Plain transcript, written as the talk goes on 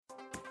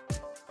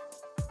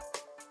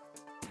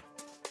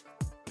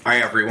Hi,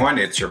 everyone.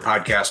 It's your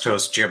podcast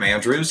host, Jim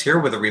Andrews, here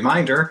with a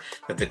reminder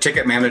that the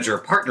Ticket Manager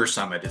Partner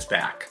Summit is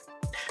back.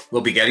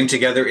 We'll be getting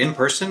together in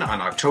person on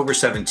October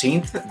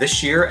 17th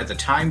this year at the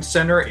Times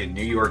Center in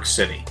New York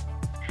City.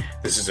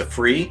 This is a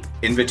free,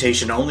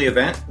 invitation-only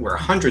event where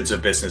hundreds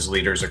of business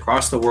leaders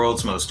across the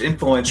world's most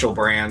influential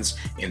brands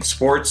in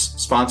sports,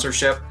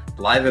 sponsorship,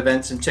 live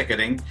events, and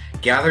ticketing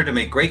gather to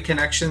make great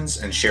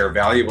connections and share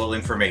valuable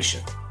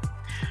information.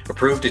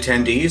 Approved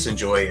attendees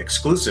enjoy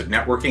exclusive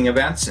networking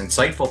events,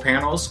 insightful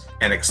panels,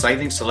 and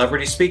exciting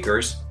celebrity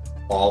speakers,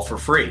 all for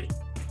free.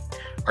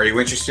 Are you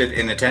interested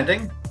in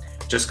attending?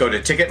 Just go to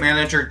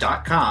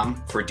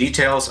ticketmanager.com for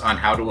details on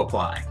how to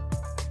apply.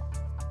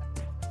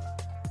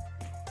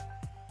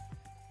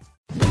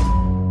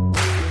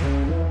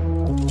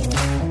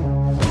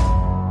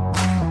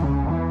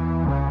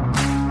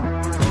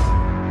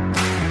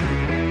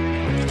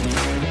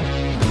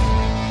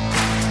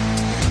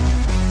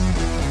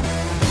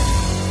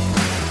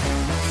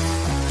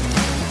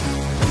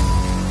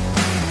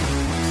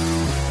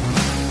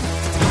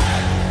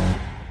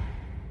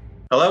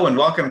 Hello and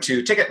welcome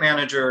to Ticket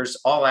Manager's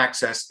All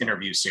Access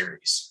interview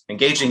series,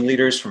 engaging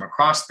leaders from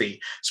across the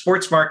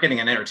sports marketing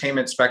and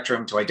entertainment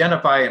spectrum to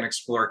identify and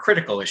explore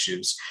critical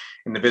issues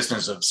in the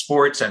business of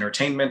sports,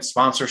 entertainment,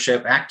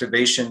 sponsorship,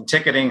 activation,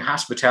 ticketing,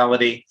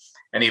 hospitality,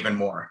 and even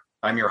more.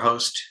 I'm your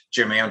host,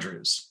 Jim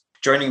Andrews.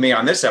 Joining me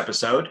on this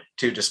episode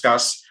to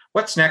discuss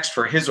what's next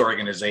for his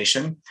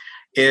organization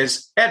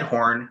is Ed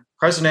Horn,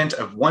 president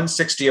of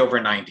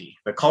 160over90,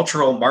 the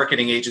cultural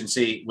marketing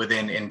agency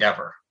within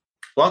Endeavor.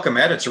 Welcome,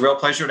 Ed. It's a real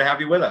pleasure to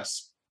have you with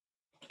us.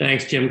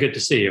 Thanks, Jim. Good to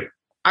see you.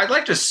 I'd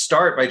like to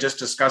start by just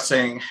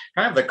discussing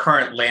kind of the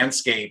current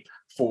landscape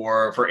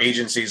for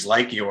agencies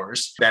like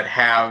yours that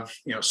have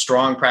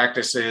strong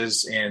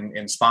practices in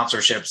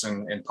sponsorships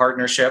and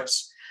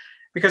partnerships.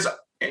 Because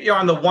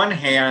on the one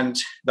hand,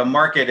 the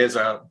market is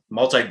a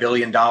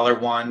multi-billion-dollar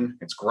one.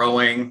 It's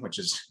growing, which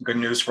is good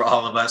news for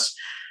all of us.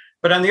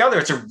 But on the other,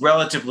 it's a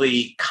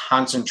relatively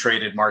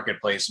concentrated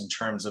marketplace in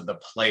terms of the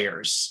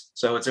players.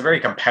 So it's a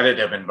very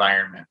competitive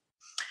environment.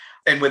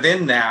 And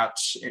within that,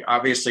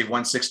 obviously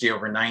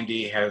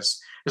 160over90 has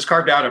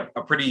carved out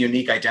a pretty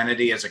unique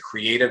identity as a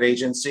creative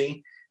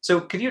agency.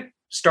 So could you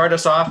start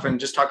us off and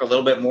just talk a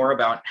little bit more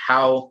about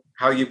how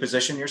you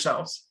position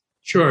yourselves?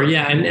 Sure.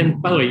 Yeah. And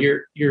by the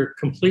way, you're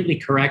completely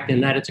correct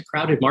in that it's a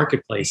crowded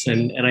marketplace.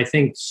 And I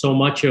think so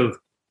much of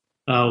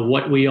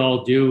what we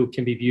all do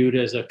can be viewed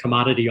as a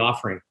commodity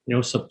offering.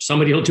 So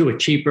somebody will do it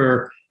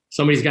cheaper.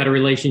 Somebody's got a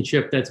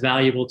relationship that's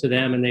valuable to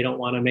them and they don't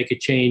want to make a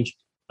change.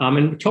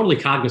 And we're totally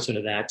cognizant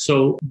of that.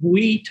 So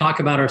we talk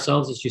about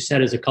ourselves, as you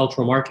said, as a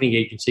cultural marketing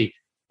agency,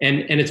 and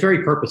it's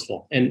very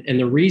purposeful. And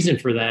the reason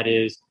for that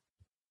is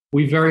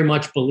we very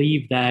much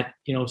believe that,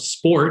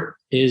 sport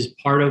is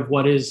part of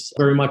what is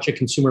very much a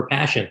consumer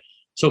passion.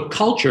 So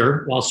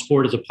culture, while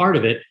sport is a part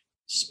of it,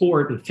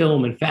 sport and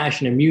film and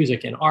fashion and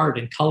music and art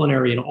and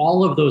culinary and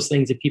all of those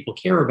things that people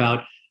care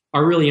about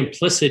are really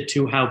implicit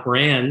to how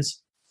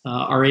brands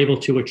are able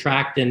to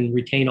attract and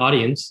retain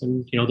audience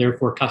and,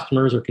 therefore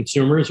customers or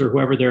consumers or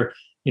whoever their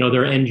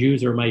end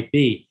user might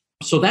be.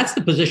 So that's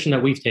the position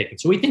that we've taken.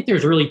 So we think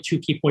there's really two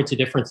key points of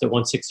difference that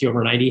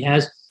 160over90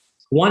 has.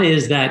 One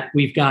is that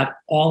we've got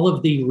all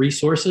of the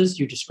resources.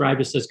 You described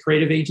us as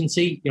creative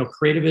agency.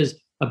 Creative is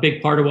a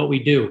big part of what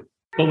we do.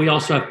 But we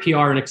also have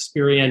PR and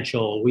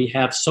experiential. We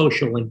have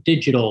social and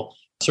digital,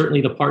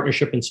 certainly the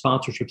partnership and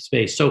sponsorship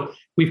space. So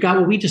we've got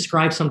what we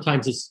describe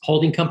sometimes as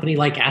holding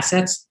company-like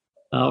assets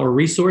or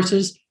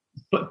resources,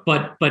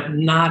 but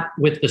not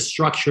with the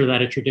structure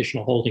that a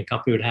traditional holding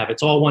company would have.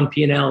 It's all one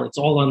P&L, it's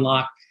all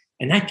unlocked.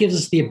 And that gives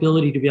us the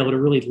ability to be able to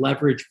really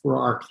leverage for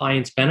our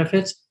clients'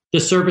 benefits the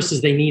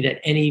services they need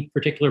at any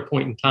particular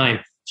point in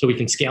time. So we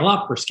can scale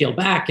up or scale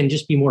back and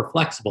just be more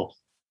flexible.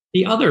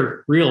 The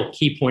other real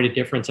key point of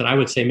difference, and I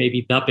would say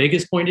maybe the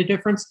biggest point of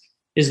difference,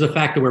 is the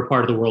fact that we're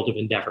part of the world of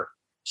Endeavor.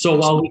 So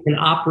while we can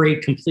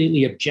operate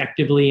completely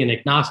objectively and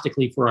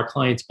agnostically for our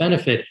clients'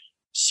 benefit,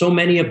 so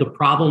many of the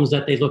problems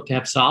that they look to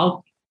have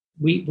solved,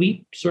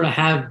 we sort of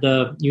have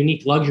the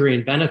unique luxury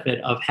and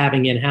benefit of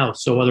having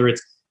in-house. So whether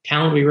it's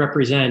talent we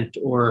represent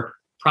or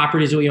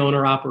properties that we own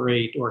or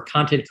operate or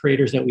content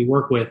creators that we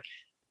work with,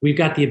 we've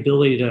got the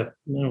ability to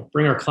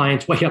bring our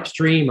clients way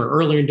upstream or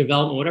earlier in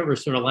development, whatever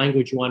sort of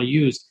language you want to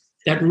use.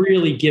 That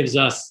really gives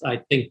us,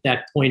 I think,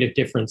 that point of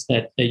difference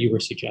that you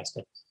were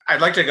suggesting. I'd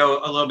like to go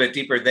a little bit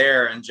deeper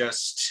there and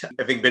just,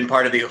 having been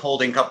part of the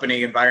holding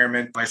company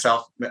environment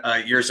myself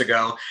years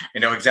ago, I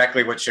know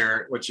exactly what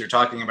you're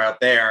talking about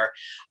there.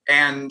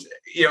 And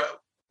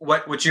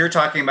what you're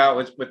talking about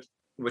with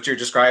what you're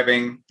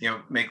describing,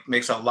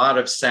 makes a lot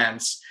of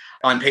sense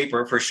on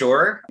paper for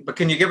sure. But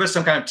can you give us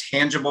some kind of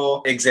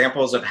tangible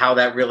examples of how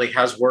that really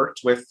has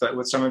worked with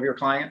some of your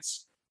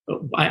clients?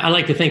 I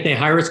like to think they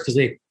hire us because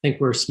they think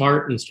we're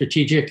smart and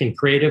strategic and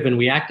creative and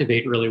we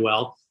activate really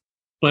well.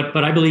 But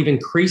I believe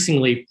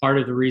increasingly part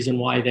of the reason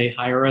why they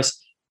hire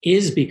us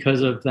is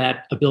because of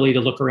that ability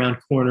to look around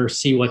corners,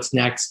 see what's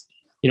next,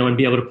 and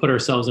be able to put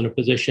ourselves in a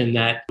position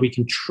that we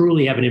can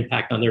truly have an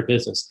impact on their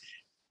business.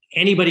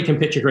 anybody can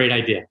pitch a great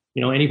idea.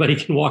 Anybody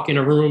can walk in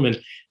a room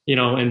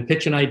and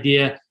pitch an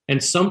idea.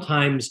 And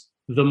sometimes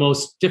the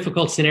most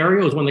difficult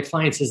scenario is when the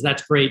client says,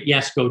 "That's great.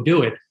 Yes, go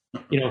do it."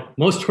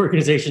 Most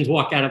organizations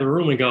walk out of the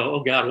room and go,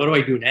 "Oh God, what do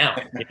I do now?"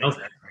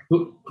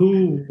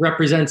 Who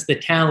represents the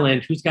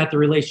talent? Who's got the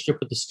relationship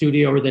with the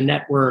studio or the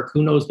network?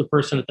 Who knows the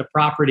person at the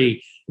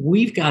property?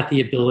 We've got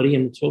the ability,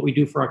 and it's what we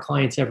do for our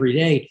clients every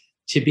day,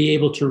 to be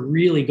able to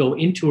really go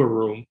into a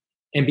room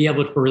and be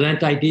able to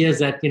present ideas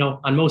that,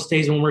 on most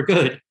days when we're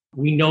good,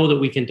 we know that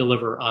we can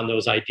deliver on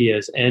those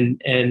ideas.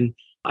 And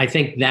I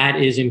think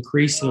that is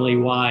increasingly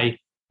why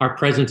our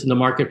presence in the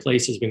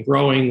marketplace has been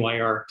growing, why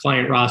our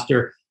client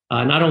roster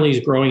not only is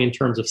growing in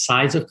terms of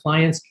size of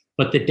clients,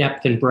 but the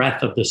depth and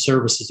breadth of the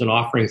services and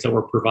offerings that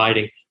we're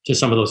providing to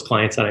some of those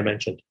clients that I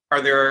mentioned.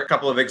 Are there a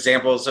couple of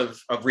examples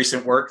of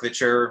recent work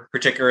that you're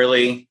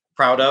particularly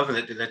proud of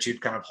that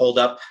you'd kind of hold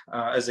up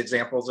as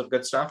examples of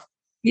good stuff?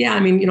 Yeah,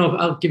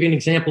 I'll give you an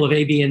example of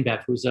AB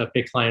InBev, who's a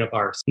big client of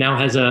ours. Now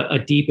has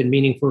a deep and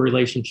meaningful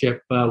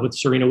relationship with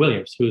Serena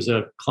Williams, who's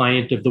a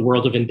client of the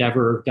World of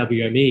Endeavor of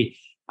WME.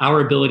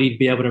 Our ability to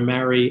be able to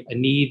marry a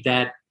need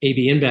that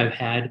AB InBev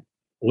had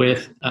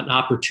with an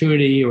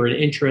opportunity or an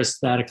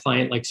interest that a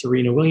client like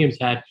Serena Williams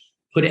had,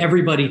 put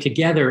everybody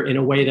together in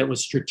a way that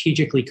was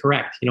strategically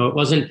correct. It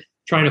wasn't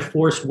trying to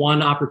force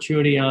one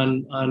opportunity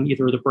on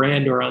either the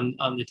brand or on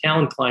the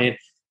talent client,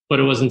 but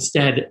it was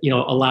instead,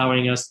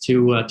 allowing us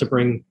to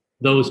bring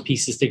those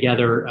pieces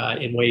together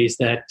in ways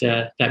that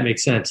make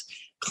sense.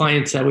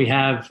 Clients that we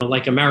have,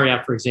 like a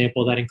Marriott, for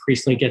example, that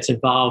increasingly gets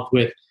involved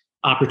with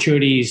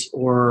opportunities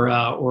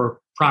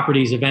or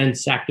properties,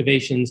 events,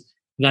 activations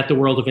that the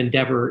World of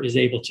Endeavor is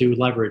able to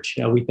leverage.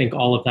 We think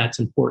all of that's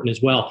important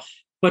as well.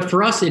 But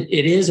for us, it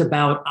is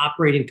about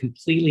operating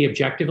completely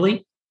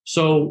objectively.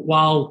 So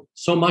while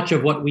so much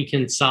of what we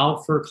can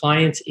solve for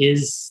clients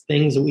is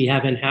things that we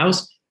have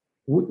in-house,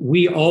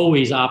 we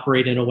always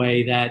operate in a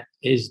way that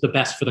is the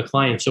best for the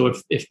client. So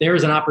if there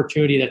is an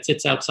opportunity that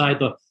sits outside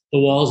the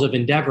walls of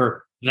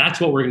Endeavor, that's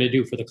what we're going to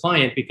do for the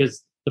client.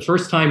 Because the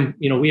first time,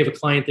 we have a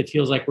client that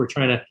feels like we're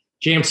trying to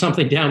jam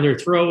something down their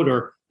throat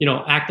or,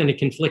 act in a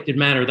conflicted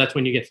manner, that's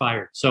when you get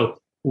fired. So,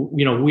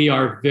 we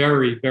are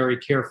very, very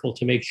careful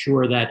to make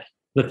sure that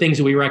the things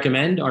that we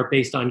recommend are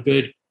based on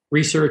good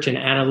research and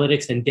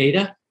analytics and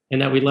data,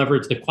 and that we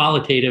leverage the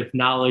qualitative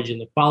knowledge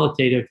and the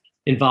qualitative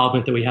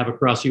involvement that we have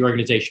across the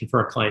organization for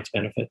our clients'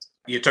 benefits.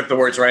 You took the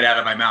words right out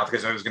of my mouth,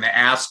 because I was going to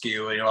ask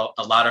you,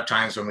 a lot of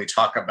times when we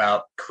talk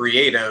about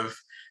creative,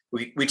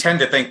 we tend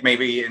to think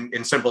maybe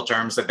in simple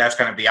terms that's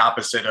kind of the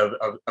opposite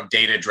of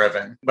data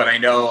driven. But I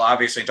know,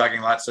 obviously, talking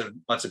to lots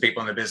of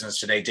people in the business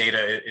today,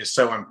 data is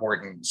so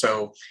important.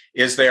 So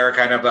is there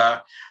kind of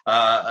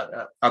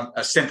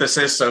a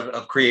synthesis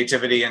of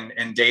creativity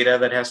and data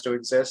that has to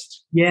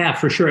exist? Yeah,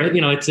 for sure.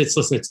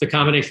 It's the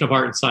combination of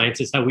art and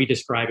science is how we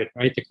describe it,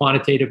 right? The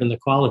quantitative and the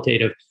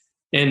qualitative.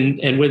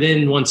 And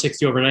within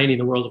 160/90 in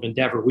the World of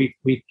Endeavor, we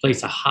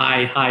place a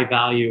high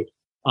value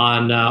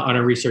on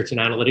our research and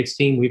analytics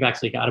team. We've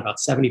actually got about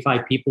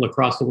 75 people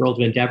across the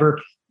World of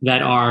Endeavor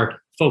that are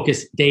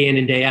focused day in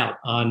and day out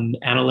on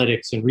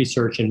analytics and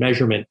research and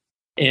measurement.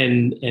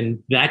 And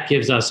that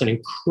gives us an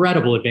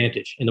incredible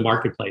advantage in the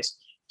marketplace.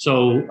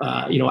 So,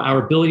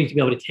 our ability to be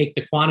able to take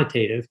the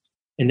quantitative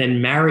and then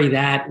marry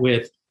that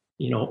with,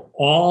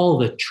 all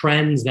the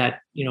trends that,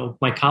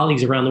 my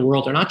colleagues around the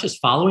world are not just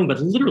following, but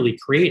literally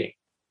creating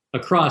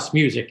across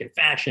music and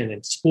fashion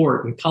and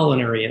sport and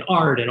culinary and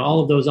art and all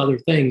of those other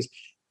things.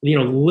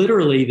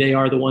 Literally, they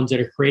are the ones that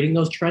are creating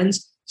those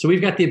trends. So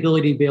we've got the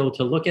ability to be able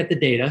to look at the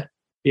data,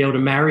 be able to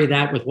marry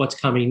that with what's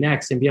coming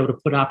next, and be able to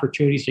put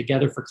opportunities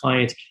together for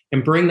clients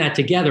and bring that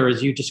together,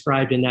 as you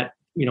described in that,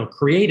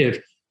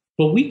 creative.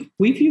 But we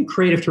view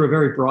creative through a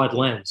very broad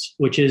lens,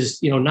 which is,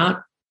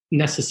 not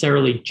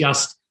necessarily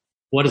just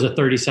what does a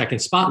 30-second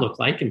spot look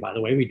like? And by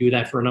the way, we do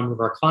that for a number of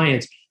our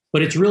clients,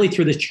 but it's really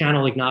through this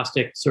channel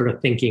agnostic sort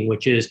of thinking,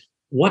 which is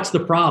what's the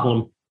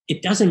problem?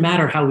 It doesn't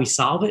matter how we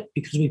solve it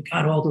because we've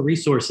got all the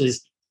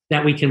resources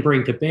that we can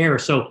bring to bear.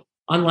 So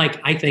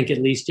unlike, I think at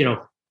least,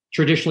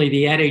 traditionally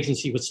the ad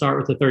agency would start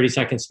with the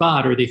 30-second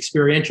spot, or the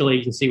experiential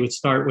agency would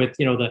start with,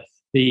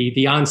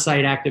 the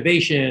on-site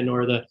activation,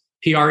 or the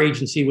PR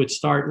agency would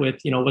start with,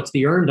 what's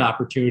the earned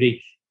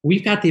opportunity.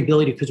 We've got the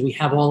ability, because we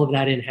have all of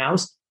that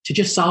in-house, to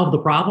just solve the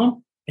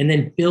problem and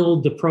then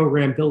build the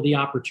program, build the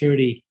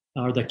opportunity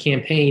or the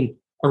campaign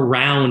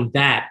around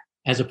that,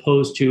 as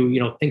opposed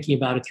to, thinking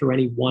about it through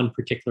any one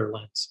particular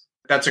lens.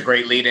 That's a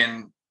great lead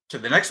in to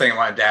the next thing I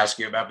wanted to ask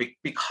you about,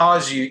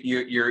 because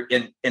you're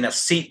in a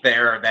seat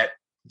there that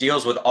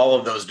deals with all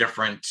of those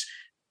different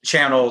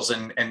channels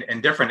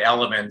and different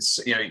elements.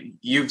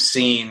 You've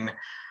seen,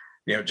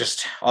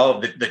 just all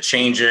of the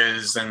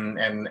changes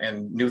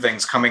and new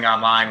things coming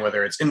online,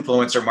 whether it's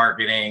influencer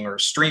marketing or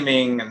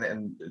streaming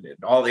and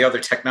all the other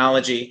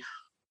technology.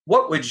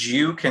 What would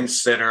you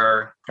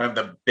consider kind of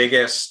the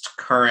biggest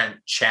current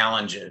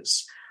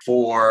challenges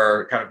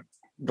for kind of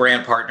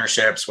brand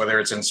partnerships, whether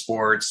it's in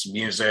sports,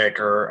 music,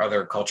 or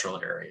other cultural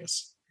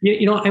areas?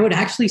 I would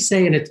actually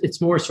say, and it's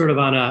more sort of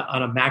on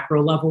a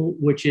macro level,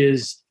 which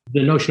is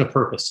the notion of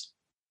purpose,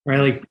 right?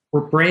 Like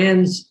for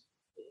brands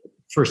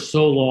for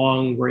so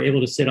long, were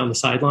able to sit on the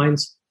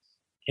sidelines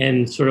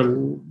and sort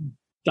of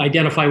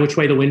identify which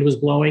way the wind was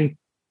blowing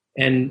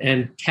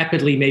and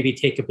tepidly maybe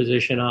take a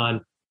position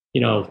on,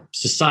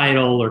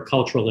 societal or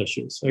cultural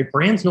issues. So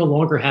brands no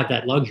longer have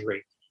that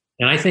luxury.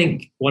 And I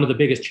think one of the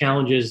biggest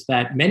challenges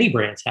that many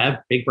brands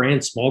have, big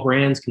brands, small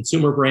brands,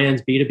 consumer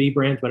brands, B2B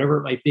brands, whatever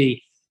it might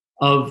be,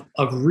 of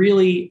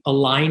really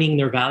aligning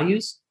their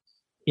values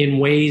in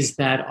ways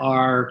that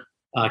are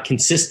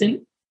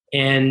consistent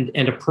and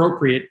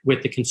appropriate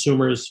with the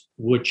consumers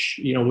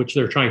which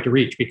they're trying to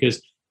reach. Because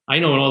I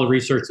know in all the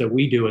research that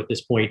we do at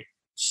this point,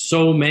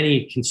 so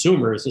many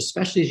consumers,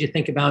 especially as you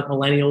think about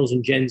millennials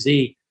and Gen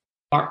Z,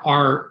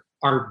 are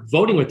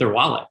voting with their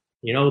wallet.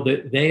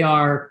 They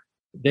are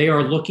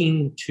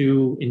looking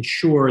to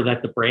ensure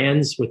that the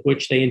brands with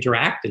which they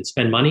interact and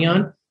spend money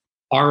on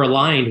are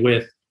aligned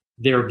with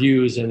their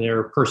views and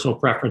their personal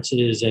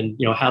preferences and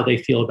how they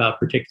feel about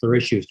particular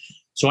issues.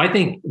 So I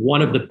think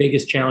one of the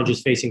biggest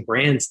challenges facing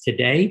brands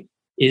today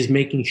is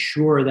making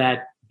sure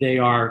that they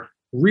are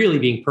really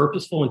being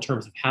purposeful in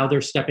terms of how they're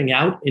stepping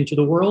out into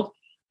the world,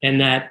 and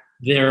that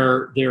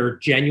they're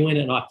genuine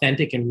and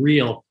authentic and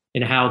real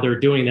in how they're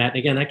doing that. And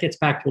again, that gets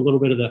back to a little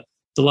bit of the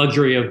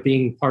luxury of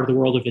being part of the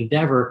world of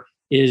Endeavor,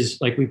 is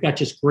like we've got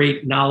just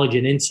great knowledge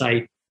and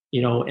insight,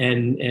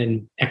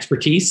 and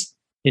expertise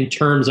in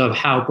terms of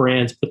how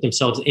brands put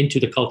themselves into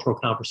the cultural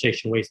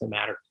conversation in ways that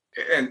matter.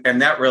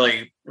 And that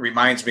really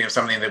reminds me of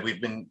something that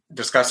we've been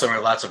discussing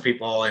with lots of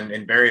people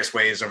in various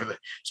ways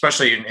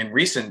especially in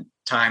recent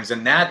times.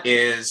 And that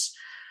is,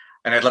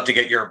 and I'd love to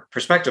get your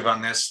perspective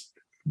on this,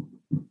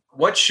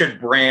 what should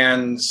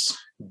brands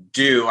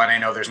do? And I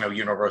know there's no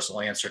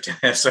universal answer to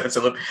this, so it's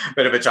a little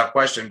bit of a tough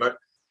question, but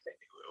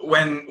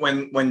when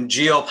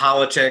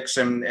geopolitics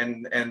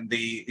and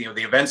the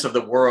the events of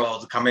the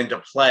world come into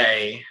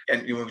play,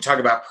 and when we talk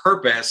about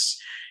purpose,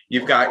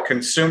 you've got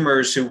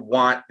consumers who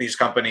want these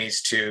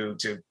companies to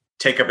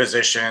take a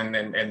position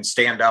and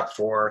stand up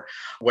for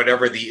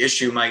whatever the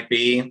issue might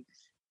be.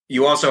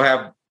 You also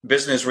have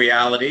business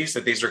realities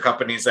that these are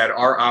companies that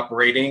are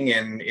operating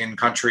in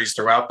countries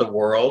throughout the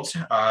world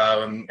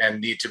and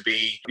need to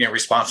be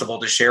responsible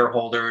to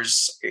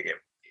shareholders.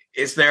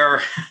 Is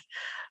there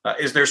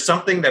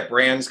something that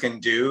brands can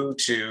do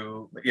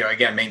to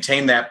again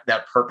maintain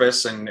that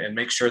purpose and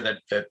make sure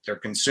that their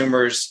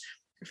consumers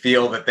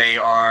feel that they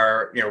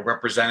are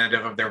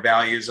representative of their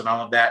values and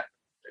all of that,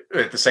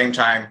 at the same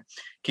time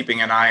keeping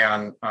an eye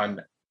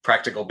on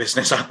practical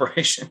business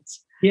operations?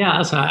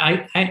 Yeah, so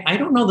I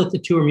don't know that the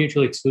two are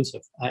mutually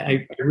exclusive.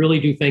 I really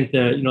do think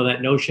that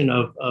notion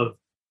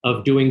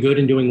of doing good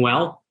and doing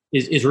well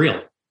is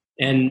real,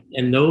 and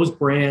those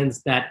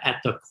brands that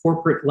at the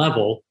corporate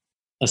level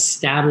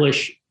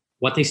establish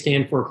what they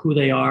stand for, who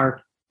they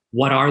are,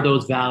 what are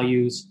those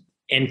values,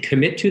 and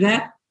commit to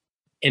that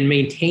and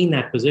maintain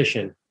that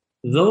position,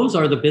 those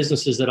are the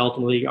businesses that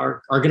ultimately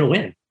are going to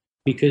win.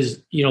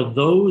 Because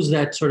those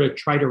that sort of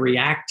try to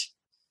react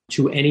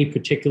to any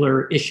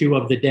particular issue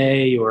of the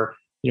day or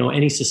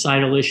any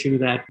societal issue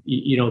that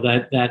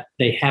that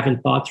they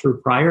haven't thought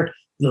through prior,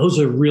 those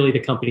are really the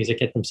companies that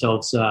get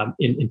themselves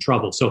in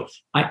trouble. So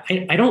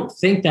I don't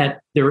think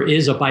that there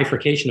is a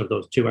bifurcation of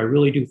those two. I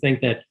really do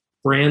think that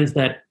brands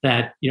that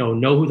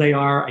know who they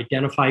are,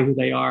 identify who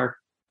they are,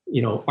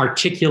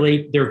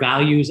 articulate their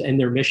values and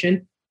their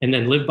mission, and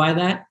then live by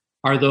that,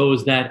 are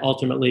those that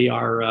ultimately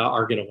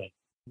are going to win.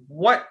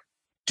 What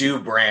do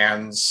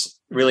brands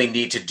really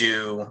need to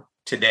do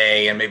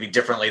today, and maybe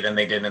differently than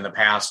they did in the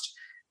past,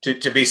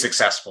 to be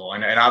successful?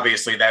 And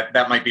obviously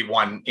that might be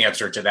one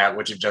answer to that,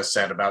 which you just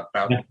said about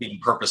being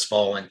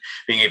purposeful and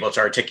being able to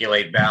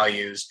articulate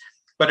values.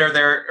 But are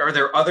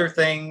there other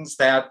things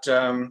that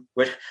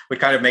would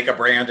kind of make a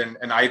brand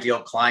an ideal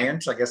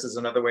client, I guess is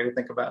another way to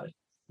think about it?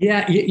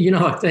 Yeah,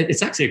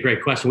 it's actually a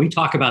great question. We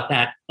talk about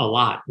that a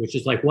lot, which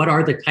is like, what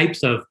are the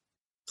types of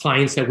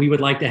clients that we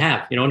would like to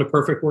have? In a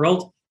perfect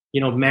world,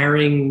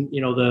 marrying,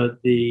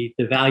 the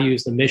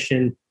values, the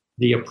mission,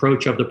 the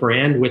approach of the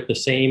brand with the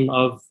same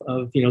of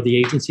the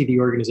agency,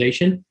 the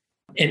organization.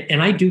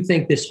 And I do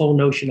think this whole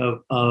notion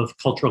of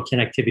cultural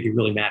connectivity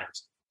really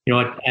matters.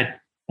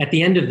 At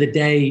the end of the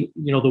day,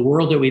 the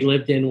world that we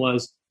lived in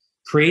was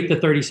create the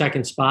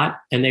 30-second spot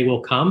and they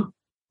will come.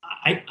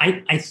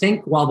 I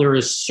think while there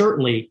is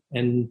certainly,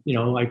 and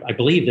I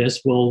believe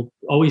this, will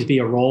always be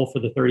a role for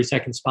the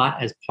 30-second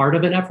spot as part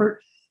of an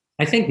effort,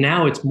 I think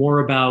now it's more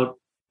about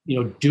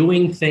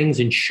doing things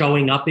and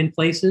showing up in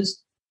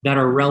places that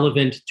are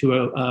relevant to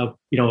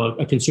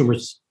a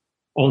consumer's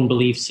own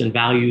beliefs and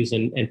values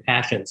and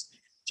passions.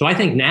 So I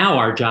think now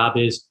our job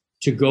is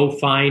to go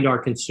find our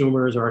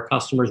consumers or our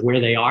customers where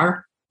they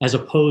are, as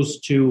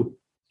opposed to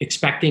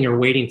expecting or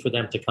waiting for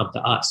them to come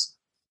to us.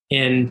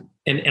 And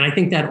I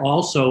think that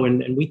also,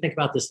 and we think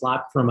about this a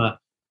lot from a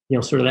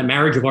sort of that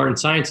marriage of art and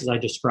science, as I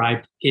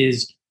described,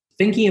 is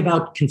thinking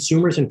about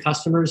consumers and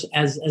customers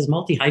as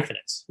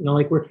multi-hyphenates.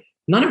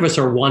 None of us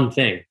are one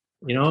thing.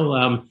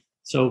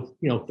 So,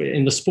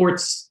 in the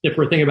sports, if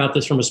we're thinking about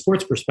this from a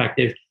sports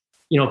perspective,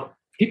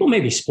 people may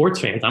be sports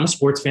fans. I'm a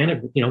sports fan.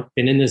 I've,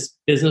 been in this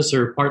business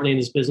or partly in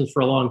this business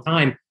for a long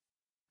time,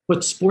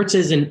 but sports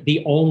isn't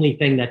the only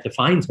thing that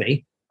defines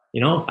me.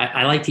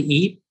 I like to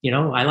eat,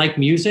 I like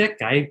music.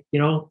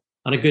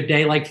 On a good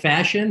day, like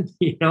fashion,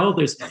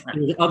 there's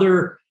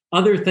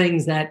other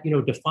things that,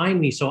 define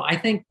me. So I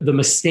think the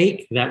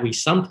mistake that we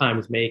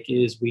sometimes make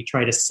is we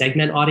try to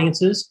segment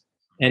audiences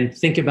and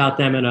think about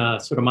them in a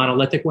sort of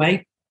monolithic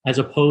way, as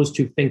opposed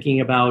to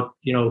thinking about,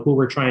 who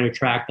we're trying to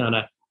attract on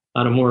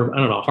a more,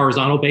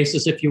 horizontal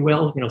basis, if you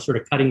will, sort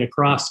of cutting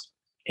across,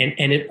 and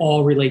it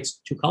all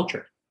relates to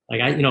culture. Like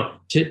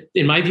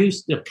in my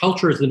views, the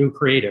culture is the new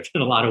creative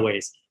in a lot of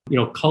ways.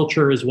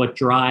 Culture is what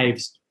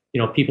drives,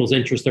 people's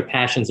interests, their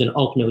passions, and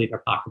ultimately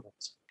their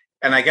pocketbooks.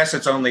 And I guess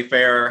it's only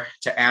fair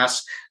to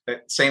ask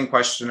that same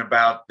question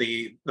about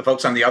the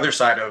folks on the other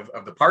side of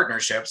the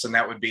partnerships, and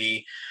that would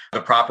be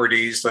the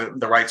properties,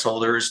 the rights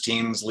holders,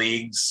 teams,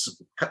 leagues,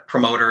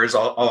 promoters,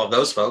 all of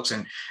those folks.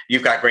 And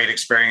you've got great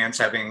experience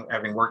having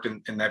worked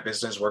in that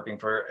business, working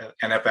for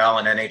NFL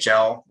and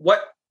NHL.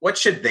 What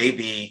should they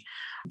be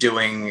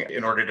doing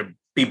in order to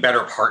be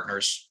better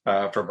partners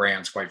for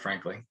brands, quite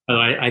frankly?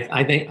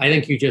 I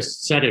think you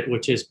just said it,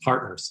 which is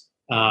partners.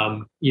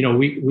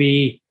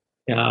 We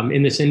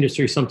in this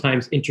industry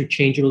sometimes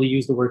interchangeably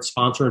use the word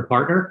sponsor and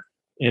partner,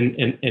 and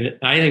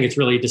I think it's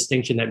really a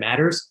distinction that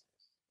matters.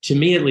 To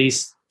me, at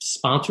least,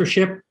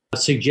 sponsorship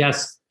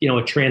suggests a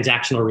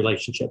transactional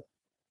relationship.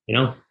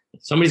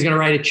 Somebody's going to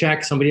write a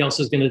check, somebody else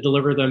is going to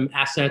deliver them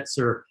assets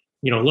or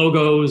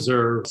logos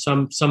or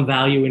some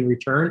value in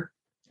return,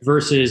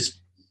 versus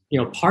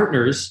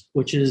partners,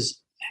 which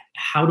is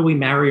how do we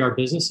marry our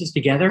businesses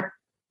together?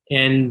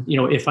 And,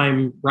 if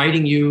I'm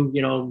writing you,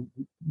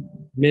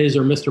 Ms.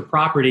 or Mr.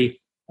 Property,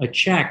 a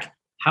check,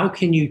 how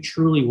can you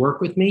truly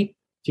work with me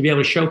to be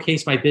able to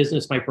showcase my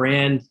business, my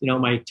brand,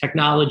 my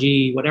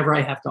technology, whatever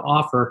I have to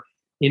offer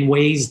in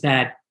ways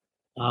that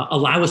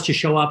allow us to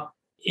show up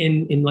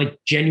in like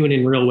genuine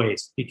and real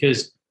ways?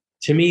 Because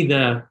to me,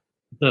 the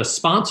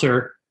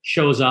sponsor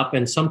shows up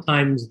and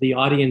sometimes the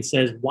audience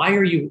says, why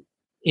are you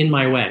in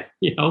my way?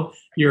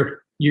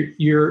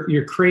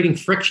 You're creating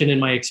friction in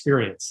my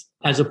experience,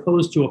 as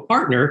opposed to a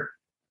partner,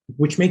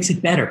 which makes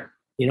it better,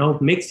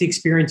 makes the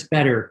experience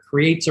better,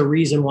 creates a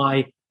reason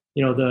why,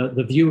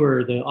 the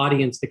viewer, the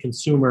audience, the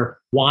consumer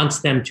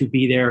wants them to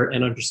be there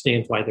and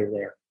understands why they're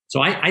there.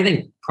 So I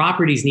think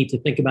properties need to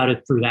think about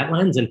it through that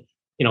lens. And,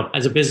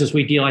 as a business,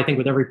 we deal, I think,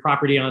 with every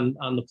property on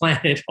the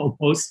planet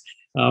almost,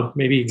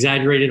 maybe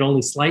exaggerated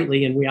only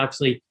slightly. And we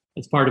obviously,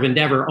 as part of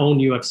Endeavor, own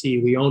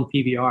UFC, we own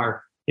PBR,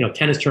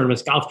 tennis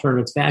tournaments, golf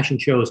tournaments, fashion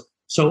shows.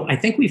 So I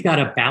think we've got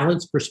a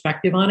balanced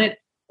perspective on it.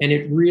 And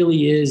it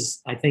really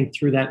is, I think,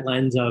 through that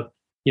lens of,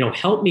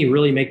 help me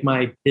really make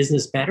my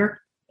business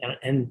better.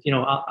 And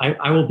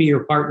I will be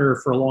your partner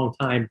for a long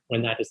time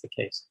when that is the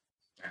case.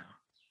 Yeah.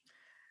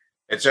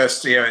 It's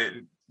just,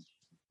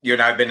 you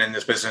and I have been in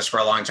this business for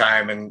a long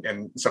time,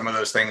 and some of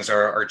those things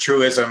are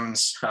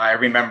truisms. I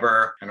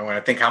remember, I don't want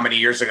to think how many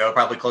years ago,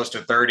 probably close to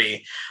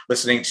 30,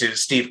 listening to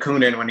Steve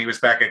Koonin when he was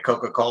back at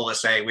Coca-Cola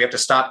say, we have to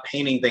stop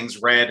painting things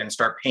red and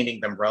start painting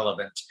them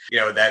relevant.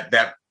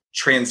 That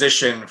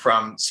transition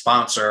from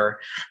sponsor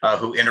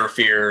who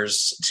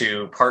interferes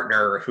to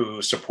partner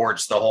who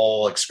supports the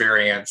whole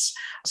experience,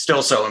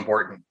 still so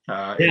important.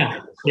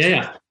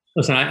 Yeah.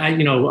 Listen,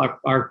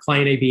 our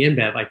client AB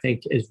InBev, I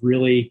think, is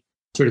really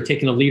sort of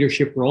taking a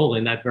leadership role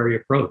in that very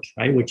approach,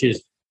 right? Which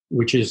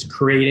is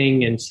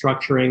creating and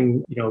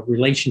structuring,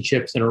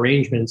 relationships and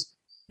arrangements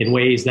in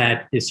ways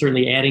that is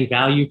certainly adding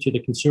value to the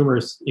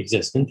consumer's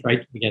existence,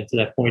 right? Again, to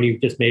that point you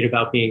just made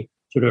about being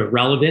sort of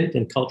relevant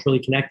and culturally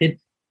connected,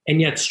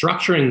 and yet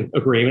structuring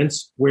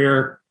agreements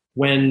where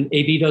when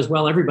AB does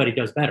well, everybody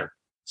does better.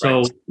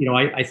 So,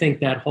 right. I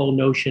think that whole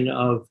notion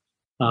of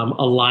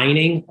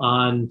aligning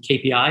on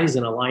KPIs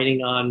and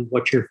aligning on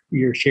what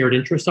your shared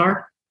interests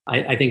are,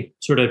 I think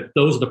sort of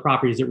those are the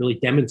properties that really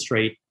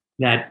demonstrate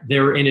that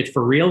they're in it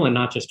for real and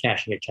not just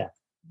cashing a check.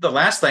 The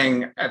last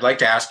thing I'd like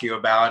to ask you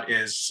about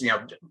is,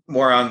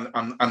 more on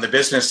the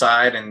business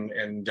side,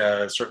 and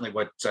certainly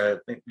what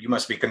you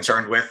must be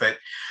concerned with at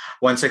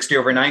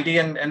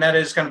 160/90, and that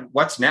is kind of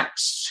what's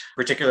next.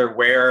 In particular,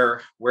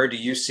 where do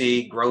you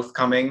see growth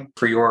coming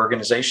for your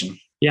organization?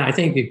 Yeah, I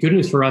think the good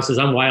news for us is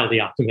I'm wildly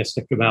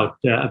optimistic about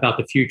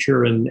the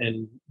future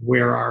and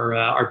where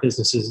our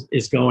business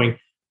is going.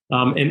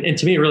 And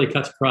to me, it really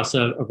cuts across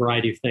a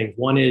variety of things.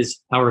 One is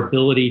our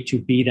ability to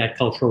be that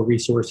cultural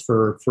resource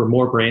for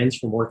more brands,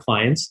 for more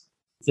clients.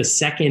 The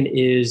second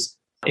is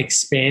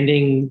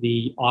expanding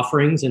the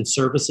offerings and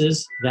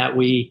services that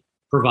we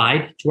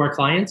provide to our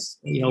clients.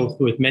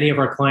 With many of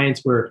our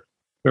clients, we're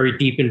very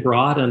deep and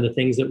broad on the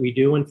things that we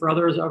do. And for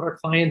others of our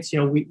clients,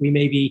 we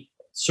may be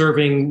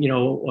serving,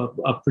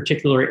 a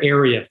particular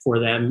area for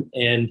them.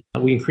 And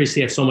we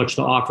increasingly have so much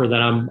to offer that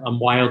I'm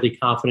wildly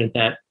confident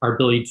that our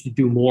ability to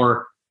do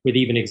more with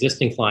even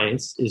existing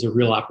clients is a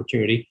real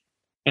opportunity.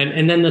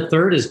 And then the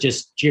third is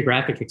just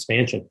geographic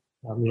expansion.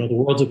 The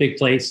world's a big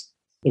place.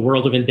 the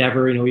world of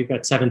Endeavor, we've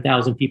got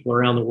 7,000 people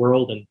around the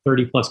world in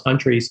 30 plus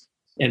countries.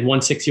 And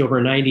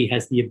 160over90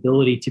 has the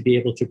ability to be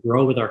able to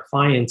grow with our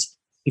clients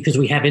because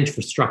we have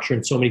infrastructure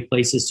in so many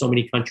places, so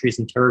many countries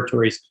and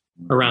territories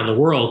around the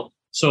world.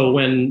 So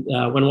when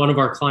one of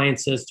our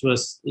clients says to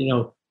us,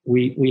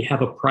 we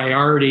have a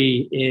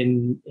priority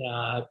in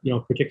a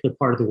particular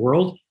part of the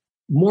world,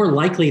 more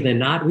likely than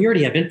not, we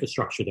already have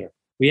infrastructure there.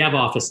 We have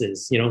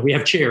offices, we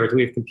have chairs,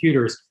 we have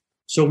computers.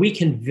 So we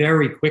can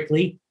very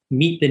quickly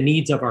meet the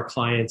needs of our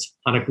clients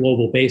on a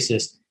global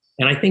basis.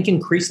 And I think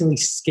increasingly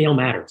scale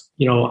matters.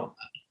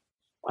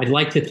 I'd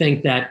like to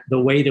think that the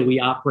way that we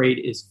operate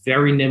is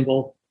very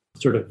nimble,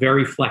 sort of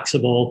very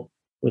flexible,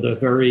 with a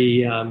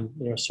very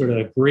sort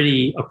of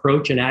gritty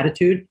approach and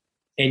attitude,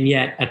 and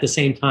yet at the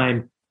same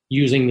time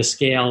using the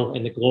scale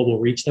and the global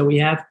reach that we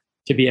have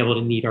to be able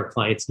to meet our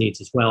clients' needs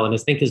as well. And I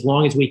think as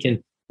long as we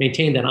can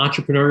maintain that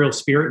entrepreneurial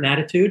spirit and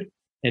attitude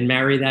and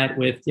marry that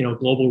with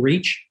global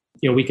reach,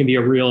 we can be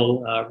a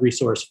real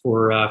resource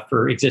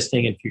for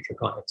existing and future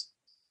clients.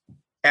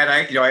 And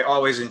I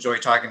always enjoy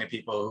talking to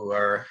people who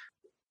are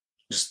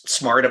just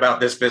smart about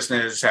this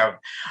business, have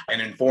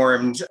an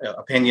informed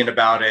opinion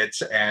about it,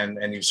 and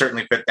you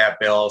certainly fit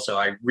that bill. So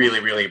I really,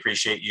 really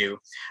appreciate you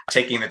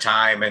taking the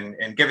time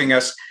and giving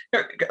us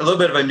a little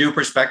bit of a new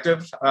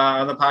perspective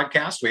on the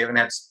podcast. We haven't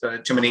had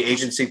too many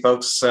agency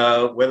folks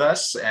with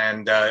us,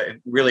 and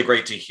really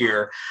great to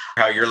hear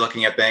how you're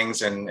looking at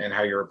things and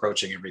how you're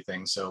approaching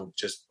everything. So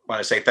just want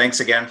to say thanks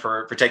again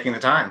for taking the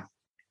time.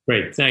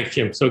 Great. Thanks,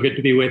 Jim. So good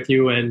to be with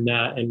you, and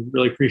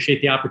really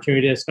appreciate the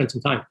opportunity to spend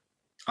some time.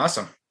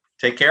 Awesome.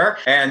 Take care.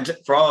 And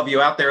for all of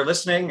you out there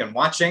listening and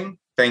watching,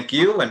 thank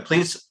you. And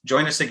please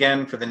join us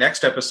again for the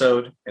next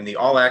episode in the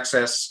All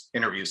Access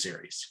interview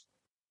series.